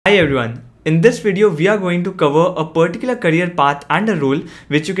Hi everyone, in this video we are going to cover a particular career path and a role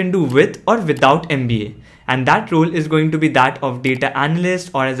which you can do with or without MBA, and that role is going to be that of data analyst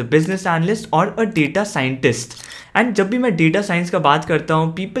or as a business analyst or a data scientist. And जब भी मैं data science का बात करता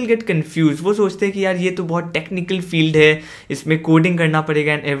हूँ people get confuse, वो सोचते हैं कि यार ये तो बहुत टेक्निकल फील्ड है, इसमें कोडिंग करना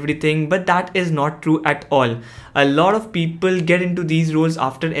पड़ेगा and everything, but that is not true at all. A lot of people get into these roles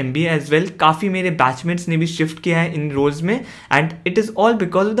after MBA as well. काफ़ी मेरे बैचमेट्स ने भी शिफ्ट किया है इन रोल्स में and it is all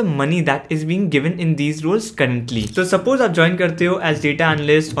because of the money that is being given in these roles currently. तो suppose आप join करते हो एज डेटा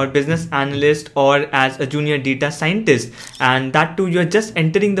एनालिस्ट और बिजनेस एनालिस्ट और as a junior data scientist and that to you are just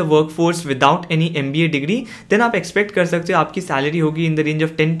entering the work force without any MBA degree, then आप expect कर सकते हो आपकी सैलरी होगी in the range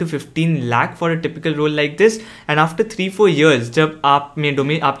of 10 to 15 lakh for a typical role like this. And after 3-4 years जब आप में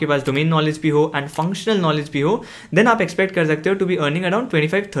domain, आपके पास डोमेन नॉलेज भी हो एंड फंक्शनल नॉलेज भी हो, देन आप एक्सपेक्ट कर सकते हो to be earning around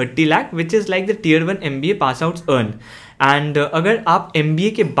 25-30 lakh which is like the Tier 1 MBA pass outs earn. And अगर आप MBA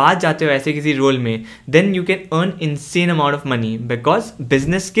के बाद जाते हो ऐसे किसी रोल में, then you can earn insane amount of money because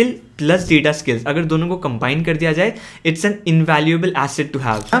business skill plus data skills अगर दोनों को कंबाइन कर दिया जाए, it's an invaluable asset to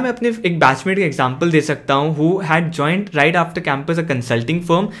have. मैं अपने एक बैचमेट का एग्जांपल दे सकता हूँ who had joined right after campus a consulting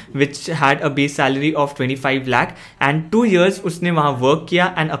firm which had a base salary of 25 lakh and 2 years उसने वहाँ वर्क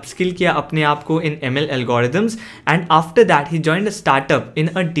किया एंड अपस्किल किया अपने आप को इन ML algorithms and after that he joined a startup in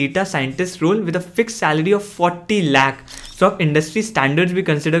a data scientist role with a fix salary of 40 lakh. सो आप industry standards भी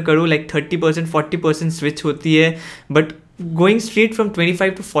consider करो, लाइक 30% 40% स्विच होती है, but going straight from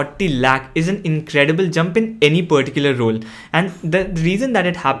 25 to 40 lakh is an incredible jump in any particular role. And the reason that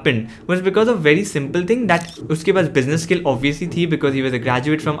it happened was because of very simple thing that uske paas business skill obviously thi because he was a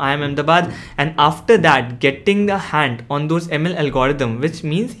graduate from IIM Ahmedabad, and after that getting the hand on those ML algorithm which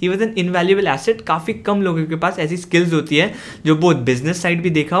means he was an invaluable asset. काफ़ी कम लोगों के पास ऐसी skills होती है जो both business side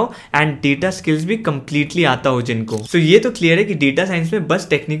भी देखा हो and data skills भी completely आता हो जिनको. So ये तो clear है कि data science में बस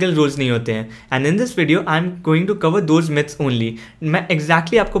technical roles नहीं होते हैं, and in this video I am going to cover those myths only. मैं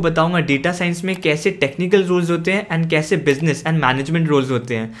एग्जैक्टली आपको बताऊंगा डेटा साइंस में कैसे टेक्निकल रोल्स होते हैं एंड कैसे बिजनेस एंड मैनेजमेंट रोल्स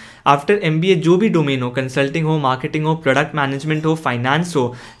होते हैं. आफ्टर MBA जो भी डोमेन हो, कंसल्टिंग हो, मार्केटिंग हो, प्रोडक्ट मैनेजमेंट हो, फाइनेंस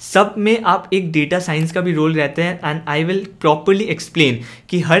हो, सब में आप एक डेटा साइंस का भी रोल रहते हैं and I will properly explain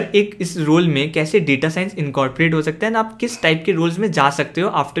कि हर एक इस रोल में कैसे डेटा साइंस इनकॉर्पोरेट हो सकता है एंड आप किस टाइप के रोल्स में जा सकते हो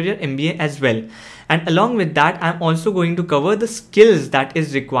after your MBA as well. And along with that, I am also going to cover the skills that is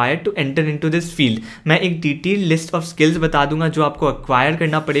required to enter into this field. मैं एक detailed list of skills बता दूंगा जो आपको acquire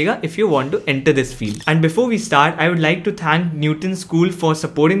करना पड़ेगा if you want to enter this field. And before we start, I would like to thank Newton School for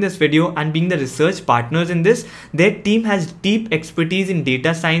supporting this video and being the research partners in this. Their team has deep expertise in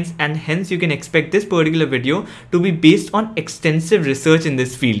data science and hence you can expect this particular video to be based on extensive research in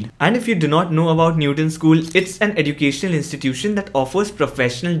this field. And if you do not know about Newton School, it's an educational institution that offers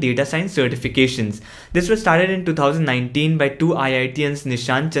professional data science certifications. This was started in 2019 by two IITians,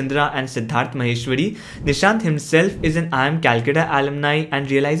 Nishant Chandra and Siddharth Maheshwari. Nishant himself is an IIM Calcutta alumni,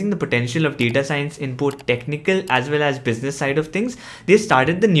 and realizing the potential of data science in both technical as well as business side of things, they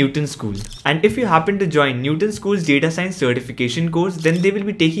started the Newton School. And if you happen to join Newton School's data science certification course, then they will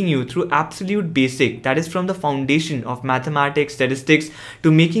be taking you through absolute basic, that is from the foundation of mathematics, statistics,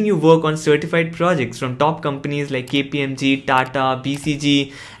 to making you work on certified projects from top companies like KPMG, Tata,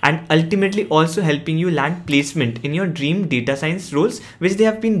 BCG, and ultimately also helping you land placement in your dream data science roles, which they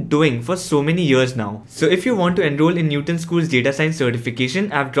have been doing for so many years now. So if you want to enroll in Newton School's data science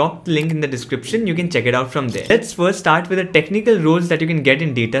certification, I've dropped the link in the description. You can check it out from there. Let's first start with the technical roles that you can get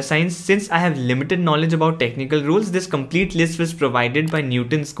in data science. Since I have limited knowledge about technical roles, this complete list was provided by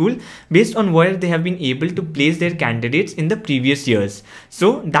Newton School based on where they have been able to place their candidates in the previous years.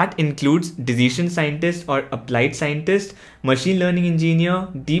 So that includes decision scientist or applied scientist, machine learning engineer,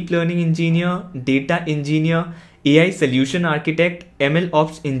 deep learning engineer, data engineer, AI solution architect, ML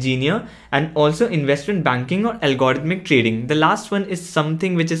ops engineer, and also investment banking or algorithmic trading. The last one is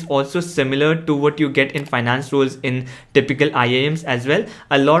something which is also similar to what you get in finance roles in typical IIMs as well.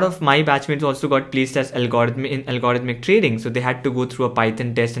 A lot of my batchmates also got placed as algorithmic trading, so they had to go through a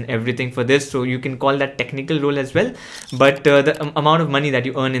Python test and everything for this, so you can call that technical role as well. But the amount of money that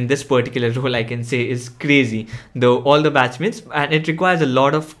you earn in this particular role, I can say, is crazy, though all the batchmates, and it requires a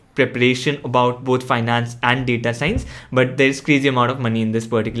lot of preparation about both finance and data science, but there is crazy amount of money in this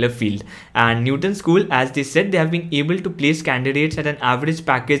particular field. And Newton School, as they said, they have been able to place candidates at an average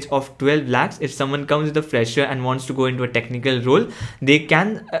package of 12 lakhs. If someone comes with a fresher and wants to go into a technical role, they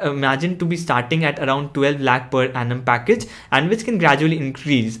can imagine to be starting at around 12 lakh per annum package, and which can gradually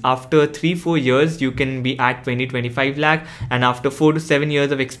increase. After 3-4 years you can be at 20-25 lakh, and after 4 to 7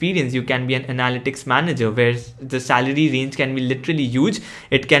 years of experience you can be an analytics manager, where the salary range can be literally huge.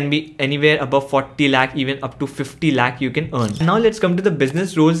 It can can be anywhere above 40 lakh, even up to 50 lakh you can earn. Now let's come to the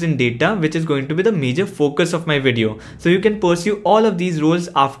business roles in data, which is going to be the major focus of my video. So you can pursue all of these roles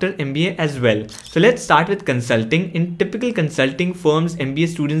after MBA as well. So let's start with consulting. In typical consulting firms, MBA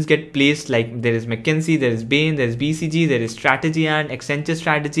students get placed, like there is McKinsey, there is Bain, there is BCG, there is Strategy and Accenture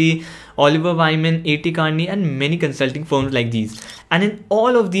Strategy, Oliver Wyman, A.T. Kearney, and many consulting firms like these. And in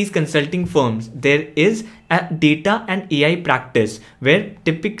all of these consulting firms, there is a data and AI practice where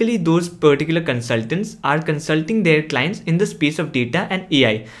typically those particular consultants are consulting their clients in the space of data and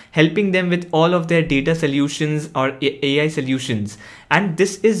AI, helping them with all of their data solutions or AI solutions. And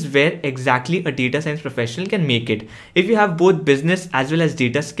this is where exactly a data science professional can make it. If you have both business as well as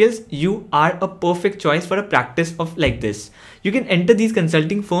data skills, you are a perfect choice for a practice of like this. You can enter these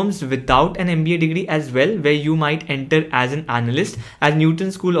consulting firms without an MBA degree as well, where you might enter as an analyst. As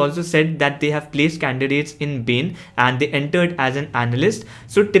Newton School also said that they have placed candidates in Bain and they entered as an analyst.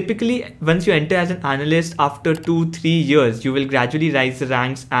 So typically once you enter as an analyst, after 2-3 years, you will gradually rise the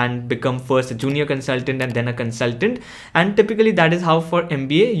ranks and become first a junior consultant and then a consultant. And typically that is how for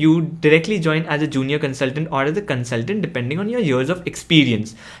MBA you directly join as a junior consultant or as a consultant depending on your years of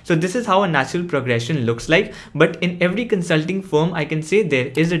experience. So this is how a natural progression looks like. But in every consulting firm, I can say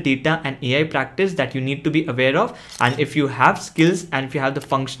there is a data and AI practice that you need to be aware of. And if you have skills and if you have the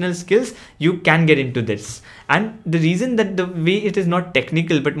functional skills, you can get into this. And the reason that the way it is not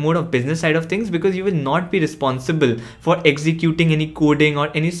technical but more of business side of things, because you will not be responsible for executing any coding or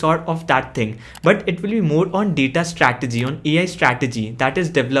any sort of that thing, but it will be more on data strategy, on AI strategy, that is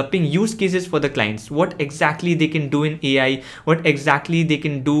developing use cases for the clients, what exactly they can do in AI, what exactly they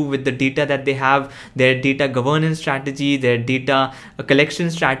can do with the data that they have, their data governance strategy, their data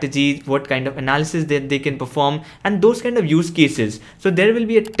collection strategy, what kind of analysis that they can perform, and those kind of use cases. So there will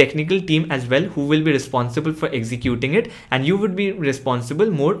be a technical team as well who will be responsible for executing it, and you would be responsible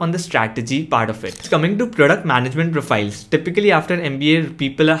more on the strategy part of it. Coming to product management profiles, typically after MBA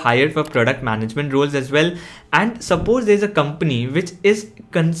people are hired for product management roles as well. And suppose there's a company which is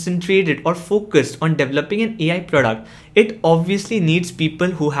concentrated or focused on developing an AI product, it obviously needs people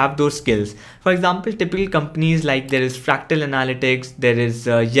who have those skills. For example, typical companies like there is Fractal Analytics, there is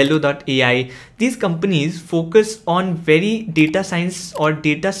Yellow.ai. These companies focus on very data science or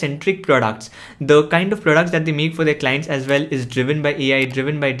data centric products. The kind of products that they make for their clients as well is driven by AI,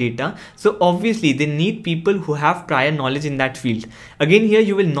 driven by data. So obviously they need people who have prior knowledge in that field. Again, here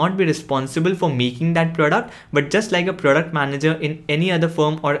you will not be responsible for making that product, but just like a product manager in any other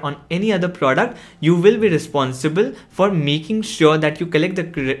firm or on any other product, you will be responsible for making sure that you collect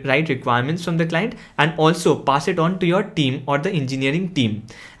the right requirements from the client and also pass it on to your team or the engineering team.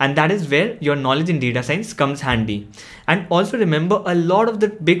 And that is where your knowledge in data science comes handy. And also remember, a lot of the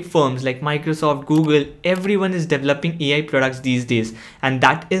big firms like Microsoft, Google, everyone is developing AI products these days. And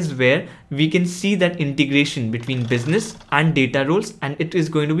that is where we can see that integration between business and data roles, and it is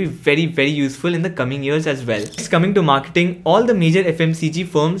going to be very, very useful in the coming years as well. Next, coming to marketing, all the major FMCG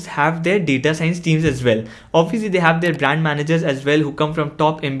firms have their data science teams as well. Obviously, they have their brand managers as well who come from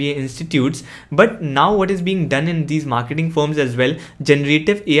top MBA institutes. But now what is being done in these marketing firms as well,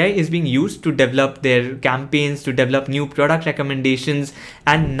 generative AI is being used to develop their campaigns, to develop new product recommendations.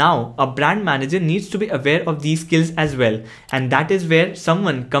 And now a brand manager needs to be aware of these skills as well. And that is where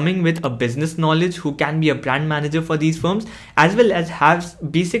someone coming with a business knowledge who can be a brand manager for these firms, as well as has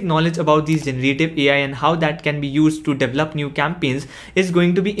basic knowledge about these generative AI and how that can be used to develop new campaigns, is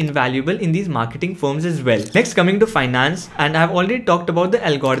going to be invaluable in these marketing firms as well. Next, coming to finance, and I've already talked about the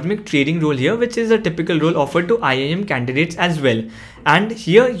algorithmic trading role here, which is a typical role offered to IIM candidates as well. And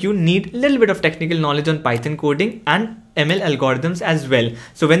here you need a little bit of technical knowledge on Python coding and ML algorithms as well.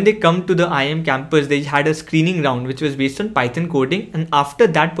 So when they come to the IIM campus, they had a screening round which was based on Python coding, and after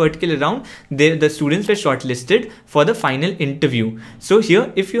that particular round the students were shortlisted for the final interview. So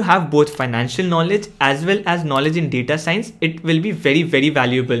here, if you have both financial knowledge as well as knowledge in data science, it will be very, very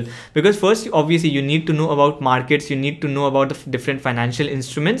valuable, because first obviously you need to know about markets, you need to know about the different financial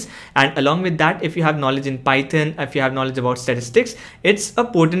instruments, and along with that, if you have knowledge in Python, if you have knowledge about statistics, it's a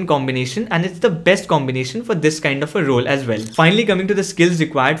potent combination, and it's the best combination for this kind of a role as well. Finally, coming to the skills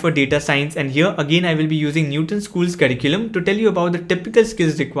required for data science, and here again I will be using Newton School's curriculum to tell you about the typical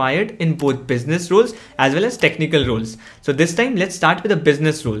skills required in both business roles as well as technical roles. So this time let's start with the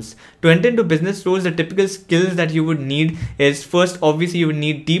business roles. To enter into business roles, the typical skills that you would need is, first obviously you would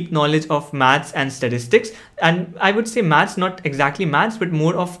need deep knowledge of maths and statistics, and I would say maths, not exactly maths, but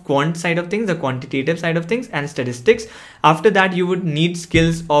more of quant side of things, the quantitative side of things, and statistics. After that, you would need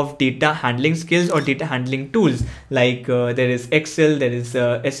skills of data handling skills or data handling tools, like there is Excel, there is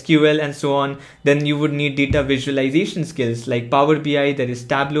SQL and so on. Then you would need data visualization skills like Power BI, there is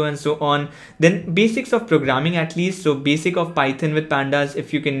Tableau and so on. Then basics of programming at least, so basic of Python with pandas,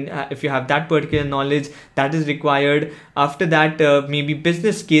 if you have that particular knowledge, that is required. After that, maybe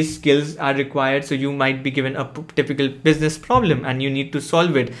business case skills are required, so you might be given a typical business problem and you need to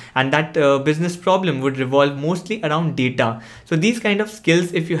solve it, and that business problem would revolve mostly around data. So these kind of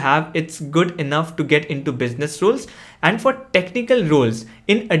skills, if you have, it's good enough to get into business roles. And for technical roles,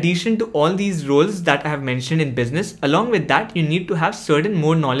 in addition to all these roles that I have mentioned in business, along with that, you need to have certain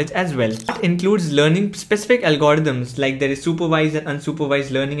more knowledge as well. That includes learning specific algorithms, like there is supervised and unsupervised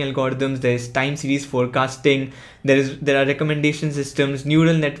learning algorithms, there is time series forecasting, there are recommendation systems,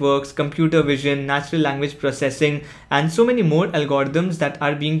 neural networks, computer vision, natural language processing, and so many more algorithms that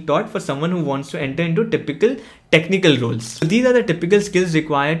are being taught for someone who wants to enter into typical technical roles. So these are the typical skills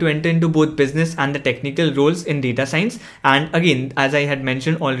required to enter into both business and the technical roles in data science. And again, as I had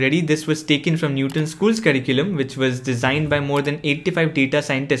mentioned already, this was taken from Newton School's curriculum, which was designed by more than 85 data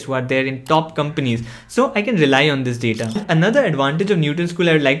scientists who are there in top companies. So I can rely on this data. Another advantage of Newton School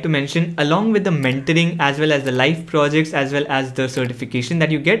I would like to mention, along with the mentoring as well as the life projects as well as the certification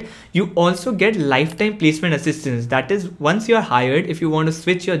that you also get lifetime placement assistance. That is, once you are hired, if you want to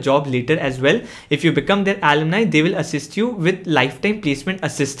switch your job later as well, if you become their alumni, they will assist you with lifetime placement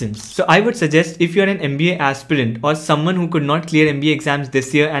assistance. So I would suggest, if you're an MBA aspirant or someone who could not clear MBA exams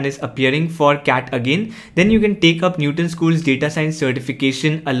this year and is appearing for CAT again, then you can take up Newton School's data science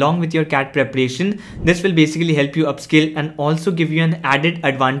certification along with your CAT preparation. This will basically help you upscale and also give you an added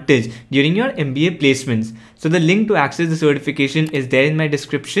advantage during your MBA placements. So the link to access the certification is there in my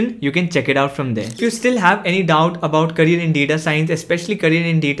description. You can check it out from there. If you still have any doubt about career in data science, especially career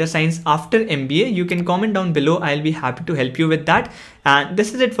in data science after MBA, you can comment down below. I'll be happy to help you with that. And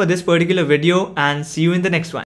this is it for this particular video, and see you in the next one.